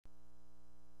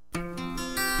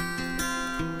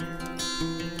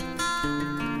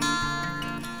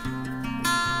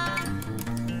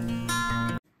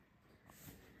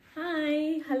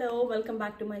welcome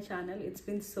back to my channel. It's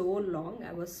been so long.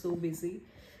 I was so busy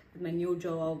with my new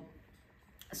job,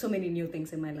 so many new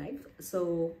things in my life. So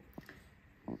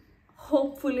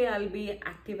hopefully I'll be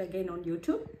active again on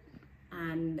YouTube,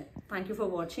 and thank you for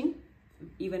watching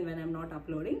even when I'm not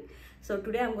uploading. So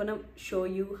today I'm gonna show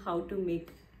you how to make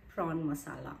prawn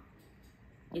masala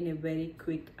in a very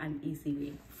quick and easy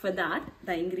way. For that,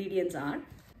 the ingredients are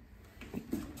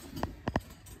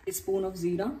a spoon of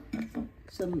jeera,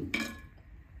 some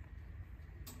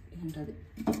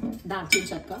darchin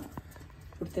chakka,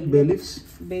 bay leaves,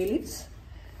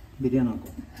 biryani,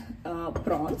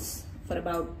 prawns for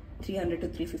about 300 to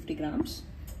 350 grams,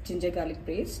 ginger garlic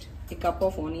paste, a cup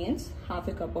of onions, half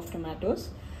a cup of tomatoes,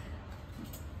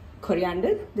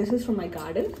 coriander, this is from my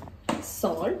garden,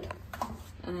 salt,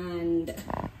 and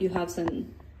you have some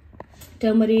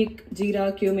turmeric,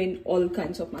 jeera, cumin, all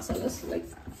kinds of masalas, like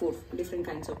 4 different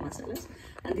kinds of masalas.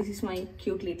 And this is my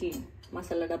cute little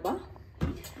masala dabba.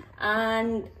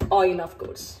 And oil, of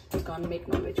course. You can't make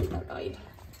non-veg without oil.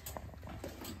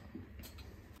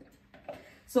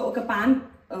 So, oka pan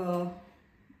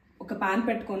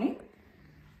petukoni.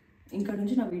 Inka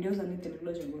nunchi na videos anni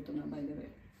telugulo cheyabothunna, by the way.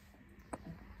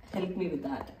 Help me with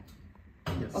that.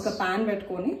 Yes. Oka pan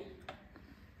petukoni.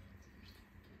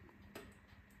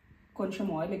 కొంచెం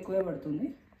oil ఎక్కువే పడుతుంది,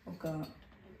 ఒక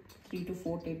 3 to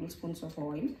 4 tablespoons of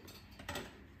oil.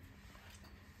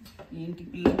 ఏంటి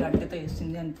పిల్ల గడ్డతో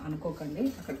వేస్తుంది అని అనుకోకండి,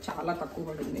 అక్కడ చాలా తక్కువ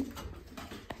పడింది.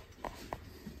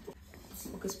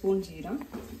 ఒక స్పూన్ జీరా,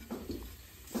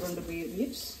 2 బే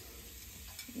లీవ్స్,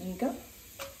 ఇంకా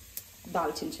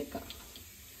దాల్చిన చెక్క.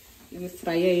 ఇవి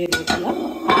ఫ్రై అయ్యే లోపల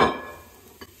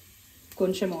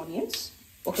కొంచెం onions,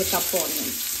 1 cup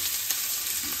onions.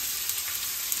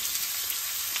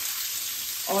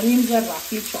 Onions are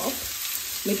roughly chopped.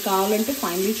 మీరు కావాలంటే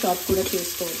ఫైన్లీ చాప్ కూడా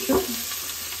చేసుకోవచ్చు.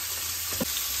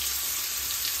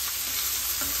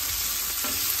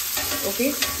 Okay,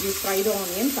 you fry the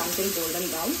onions until golden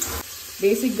brown.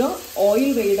 బేసిక్గా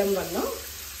ఆయిల్ వేయడం వల్ల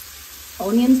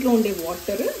ఆనియన్స్లో ఉండే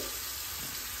water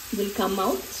will come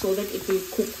out so that it will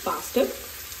cook faster.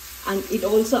 And it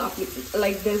also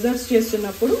like desserts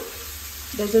చేస్తున్నప్పుడు,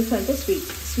 desserts అంటే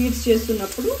స్వీట్స్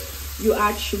చేస్తున్నప్పుడు you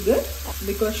add sugar,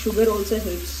 because sugar also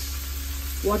helps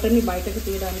water ni bayataki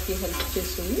teyadaniki help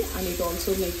chestundi, and it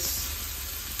also makes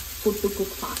food to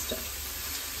cook faster.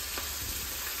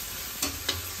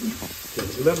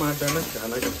 telugulo maatladam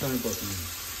chaala kashtam ayipotundi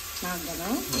naagana.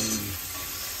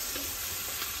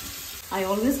 I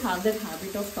always have that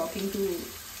habit of talking to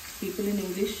people in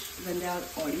English when they are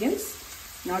audience,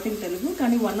 not in Telugu.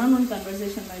 Kani one-on-one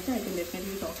conversation aithe I can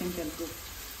definitely talk in Telugu,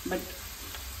 but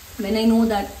when I know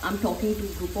that I'm talking to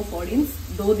a group of audience,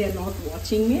 though they are not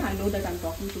watching me, I know that I'm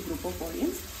talking to a group of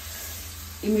audience.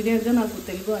 Immediately నాకు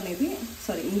తెలుగు అనేది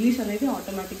English అనేది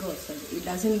ఆటోమేటిక్గా వస్తుంది. It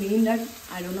doesn't mean that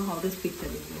I don't know how to speak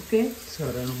Telugu. Okay,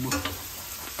 సరే అమ్మా.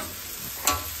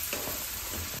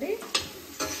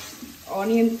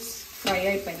 Onions fry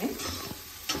అయిపోయినాయి.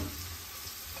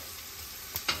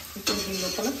 ఇప్పుడు దీని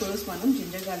లోపల ఫస్ట్ మనం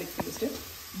ginger garlic paste.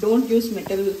 Don't use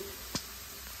metal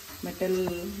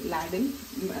ladle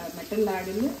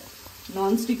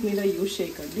non stick మీద యూజ్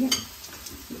చేయకండి,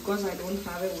 because I don't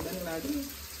have a wooden ladle.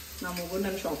 నా మొగుడు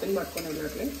నన్ను షాపింగ్ పట్టుకొని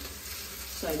వెళ్ళట్లేదు,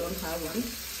 so I don't have one.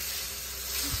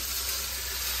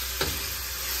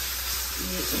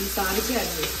 ఈసారికి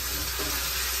అది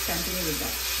continue with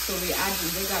that. So we add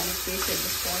ginger garlic paste at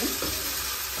this point.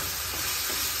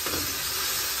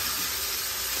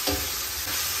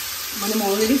 మనం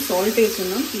already salt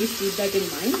వేసున్నాం, please keep that in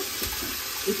mind.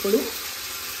 ఇప్పుడు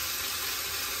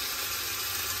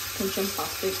కొంచెం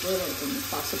పసుపు ఎక్కువ పడుతుంది,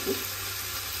 పసుపు,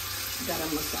 గరం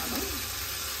మసాలా,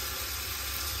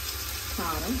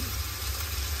 కారం,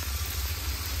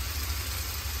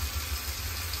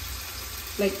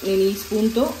 లైక్ నేను ఈ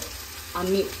స్పూన్తో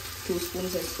అన్ని 2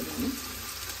 స్పూన్స్ వేస్తున్నాను.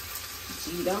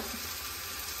 జీరా,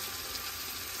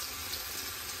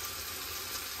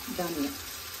 ధనియా,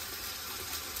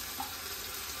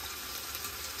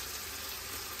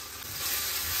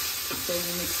 so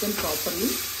you mix them properly.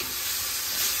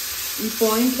 ఈ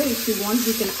పాయింట్లో if you want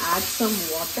you can add some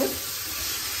water,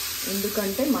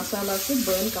 ఎందుకంటే మసాలాస్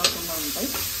బర్న్ కాకుండా ఉంటాయి.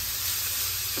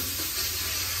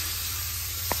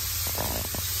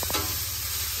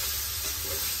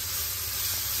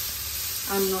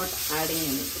 I'm not adding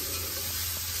any.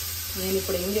 నేను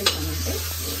ఇప్పుడు ఏం చేస్తానంటే,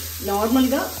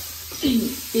 నార్మల్గా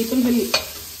people will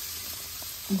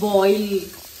boil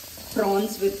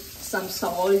prawns with some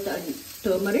salt and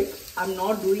turmeric. I'm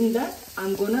not doing that.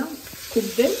 I'm gonna cook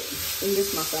them in this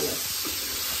masala.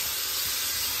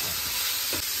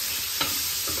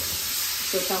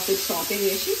 So coffee Sathe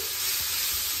చేసి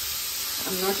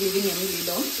I'm not leaving any lid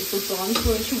on. ఇప్పుడు prawns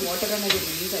కొంచెం water అనేది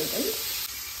release అవుతాయి.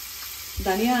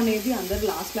 ధనియా అనేది అందరు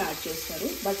లాస్ట్లో add చేస్తారు,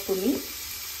 but కొన్ని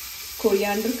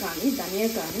కొరియాండర్ కానీ ధనియా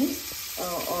కానీ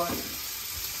ఆర్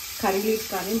కర్రీ లీవ్స్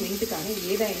కానీ మింట్ కానీ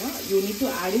ఏదైనా you need to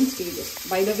add in stages.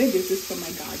 By the way this is from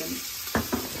my garden.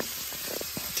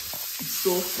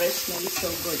 So fresh, smells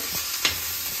so good.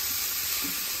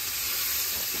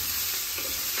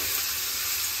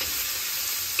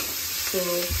 So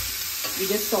we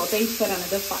just saute it for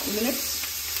another 5 minutes.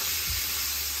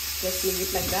 Just leave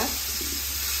it like that.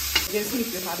 Just if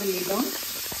you have a lid on,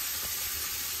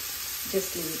 just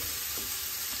leave it.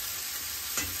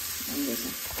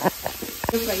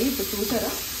 Fry it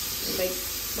chusara, like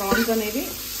prawns anedi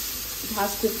it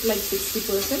has cooked like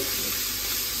 60%.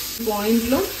 Point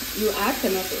lo you add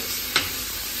tomatoes.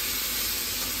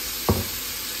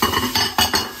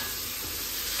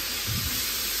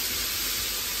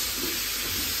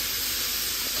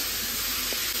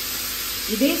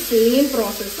 ఇదే same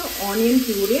process onion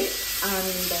ప్యూరే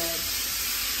and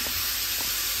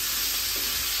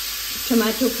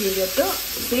tomato ప్యూరేతో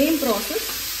same process,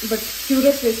 but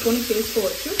ప్యూరేస్ వేసుకొని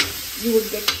చేసుకోవచ్చు. You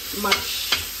would get much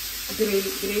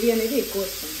gravy అనేది ఎక్కువ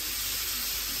వస్తుంది.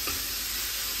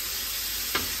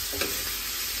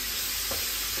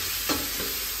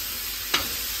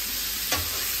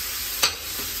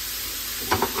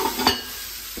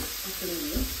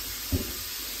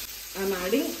 I'm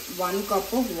adding 1 cup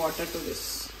of water to this.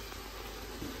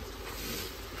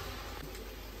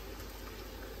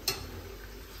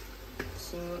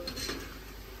 So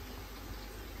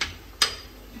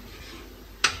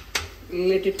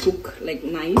let it cook like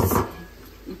nice.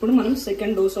 ఇప్పుడు మనం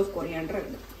second dose of coriander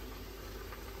వేద్దాం.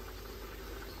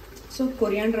 So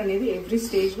coriander అనేది every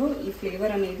స్టేజ్లో ఈ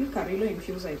ఫ్లేవర్ అనేది కర్రీలో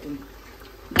ఇన్ఫ్యూజ్ అవుతుంది.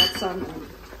 That's our goal.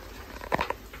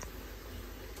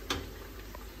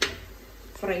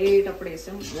 ఫ్రై అయ్యేటప్పుడు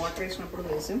వేసాం, వాటర్ వేసినప్పుడు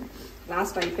వేసాం,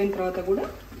 లాస్ట్ అయిపోయిన తర్వాత కూడా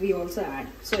we also add.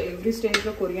 So every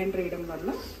స్టేజ్లో కొరియాండర్ వేయడం వల్ల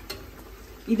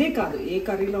ఇదే కాదు ఏ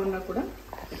కర్రీలో ఉన్నా కూడా,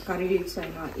 కర్రీ లీవ్స్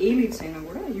అయినా ఏ లీవ్స్ అయినా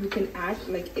కూడా you can add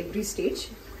like every stage.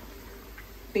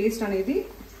 Taste అనేది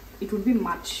it would be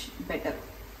much better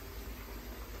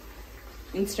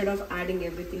instead of adding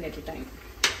everything at a time.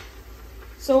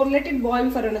 So let it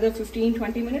boil for another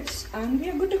 15-20 minutes and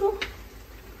we are good to go.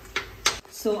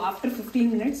 So after 15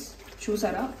 minutes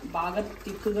చూసారా బాగా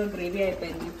థిక్గా gravy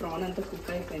అయిపోయింది, PRAN అంతా cook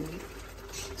అయిపోయింది.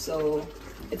 So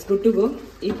it's good to go.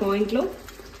 ఈ పాయింట్లో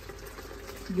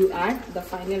you add the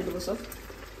final dose of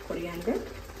coriander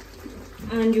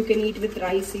and you can eat with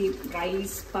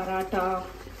rice, paratha,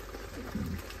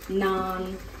 naan.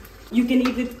 You can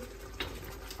eat with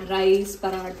rice,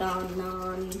 paratha,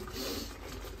 naan,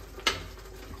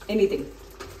 anything.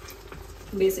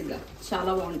 Basically,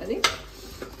 chala బాగుంటుంది.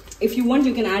 If you want,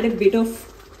 you can add a bit of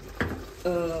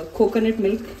coconut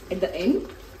milk at the end.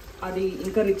 అది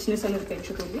ఇంకా richness అనేది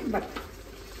పెంచుతుంది, but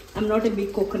I'm not a big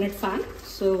coconut fan,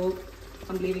 so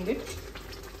I'm leaving it.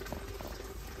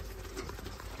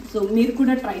 So మీరు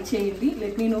కూడా try చేయండి.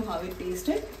 Let me know how it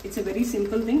tasted. It's a very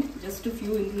simple thing, just a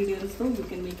few ingredients, so you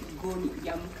can make it good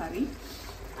yum curry.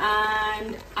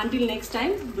 And until next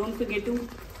time,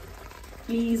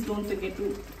 please don't forget to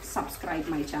subscribe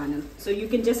my channel. So you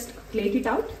can just plate it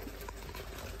out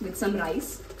with some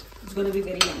rice. It's going to be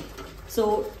very yum. So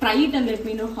try it and let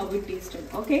me know how it tasted.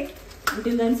 Okay,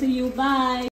 until then, see you, bye.